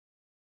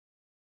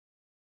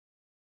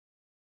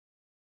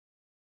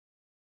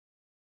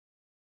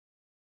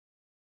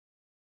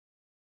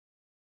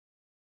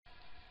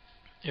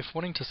If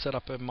wanting to set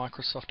up a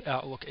Microsoft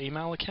Outlook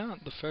email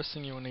account, the first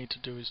thing you will need to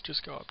do is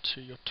just go up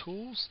to your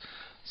Tools,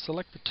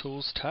 select the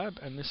Tools tab,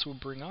 and this will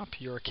bring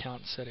up your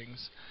account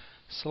settings.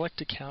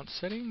 Select Account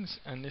Settings,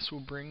 and this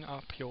will bring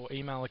up your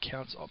email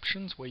accounts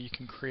options where you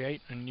can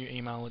create a new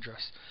email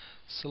address.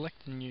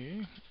 Select the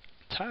New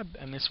tab,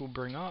 and this will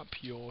bring up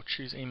your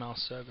Choose Email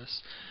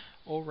Service.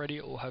 Already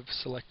it will have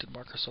selected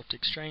Microsoft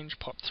Exchange,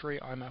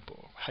 POP3, IMAP,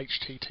 or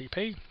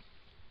HTTP.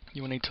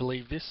 You will need to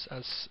leave this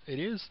as it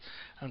is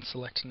and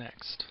select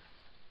Next.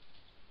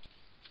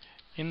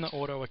 In the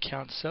Auto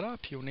Account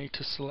Setup, you'll need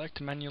to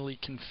select Manually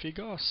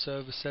Configure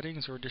Server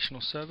Settings or Additional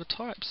Server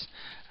Types,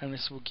 and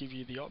this will give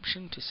you the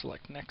option to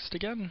select Next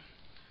again.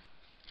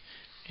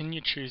 In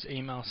your Choose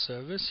Email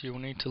Service, you will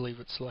need to leave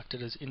it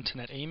selected as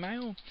Internet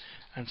Email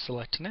and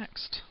select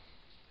Next.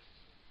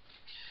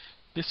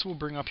 This will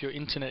bring up your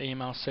Internet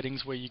Email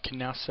settings where you can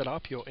now set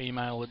up your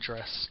email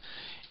address.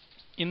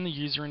 In the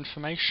user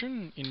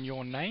information, in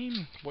your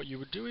name, what you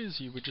would do is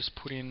you would just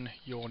put in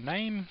your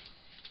name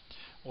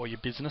or your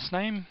business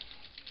name.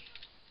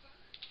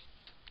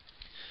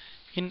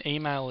 In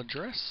email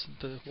address,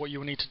 what you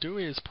will need to do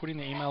is put in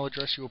the email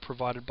address you were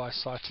provided by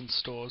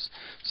SitesNStores.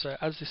 So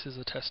as this is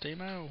a test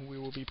email, we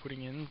will be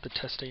putting in the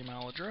test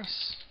email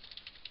address.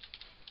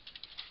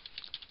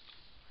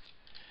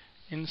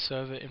 In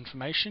server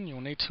information,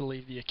 you'll need to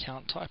leave the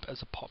account type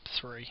as a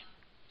POP3.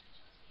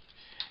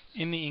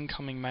 In the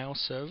incoming mail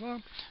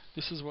server,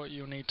 this is what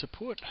you'll need to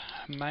put: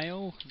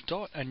 mail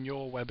dot and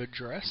your web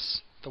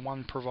address, the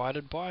one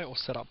provided by or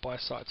set up by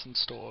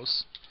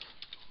SitesNStores.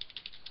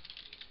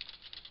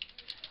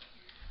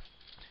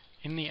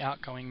 In the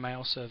outgoing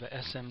mail server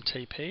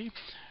SMTP,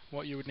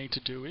 what you would need to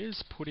do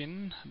is put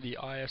in the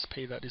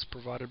ISP that is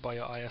provided by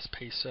your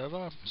ISP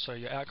server. So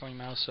your outgoing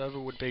mail server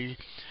would be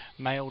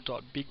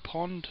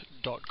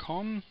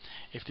mail.bigpond.com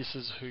if this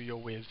is who you're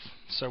with.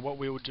 So what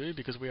we will do,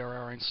 because we are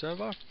our own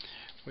server,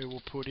 we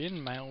will put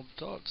in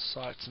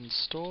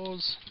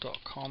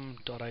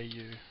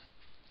mail.sitesandstores.com.au.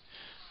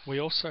 We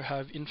also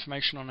have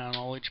information on our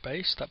knowledge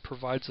base that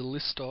provides a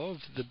list of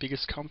the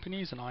biggest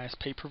companies and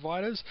ISP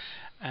providers,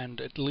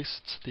 and it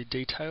lists the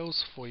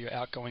details for your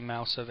outgoing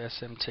mail server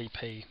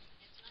SMTP.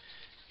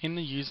 In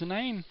the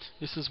username,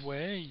 this is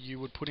where you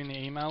would put in the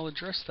email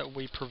address that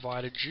we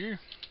provided you.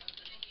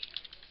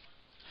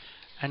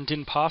 And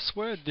in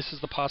password, this is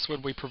the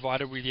password we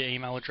provided with your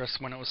email address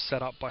when it was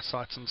set up by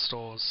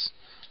SitesNStores.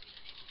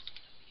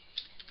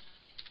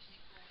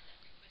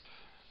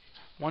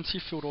 Once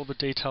you've filled all the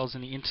details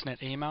in the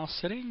Internet Email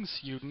settings,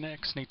 you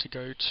next need to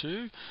go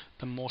to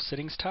the More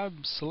Settings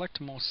tab,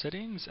 select More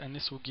Settings, and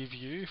this will give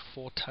you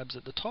 4 tabs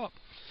at the top.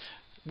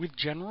 With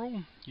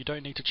General, you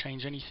don't need to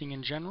change anything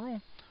in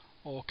General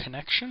or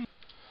Connection.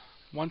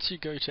 Once you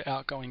go to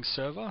Outgoing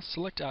Server,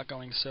 select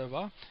Outgoing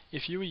Server.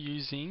 If you are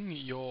using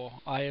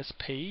your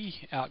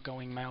ISP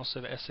Outgoing Mail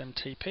Server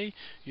SMTP,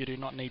 you do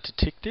not need to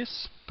tick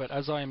this, but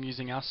as I am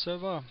using our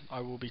server,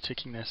 I will be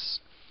ticking this.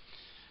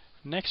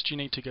 Next, you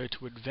need to go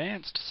to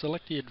Advanced,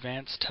 select the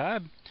Advanced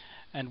tab,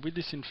 and with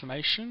this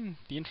information,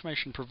 the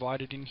information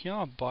provided in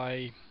here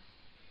by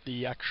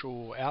the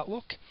actual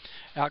Outlook,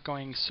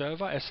 outgoing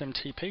server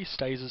SMTP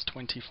stays as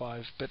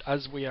 25, but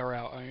as we are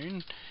our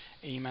own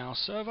email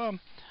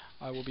server,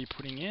 I will be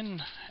putting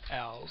in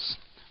ours.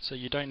 So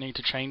you don't need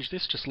to change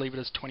this, just leave it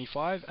as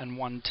 25 and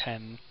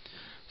 110.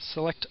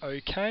 Select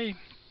OK,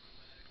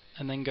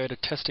 and then go to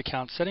Test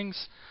Account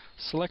Settings,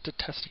 select a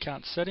Test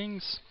Account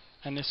Settings,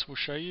 and this will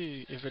show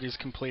you if it is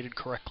completed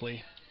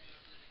correctly.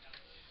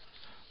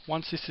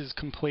 Once this is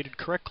completed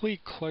correctly,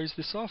 close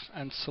this off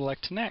and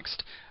select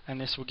Next, and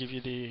this will give you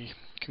the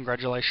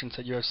congratulations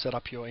that you have set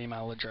up your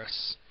email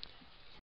address.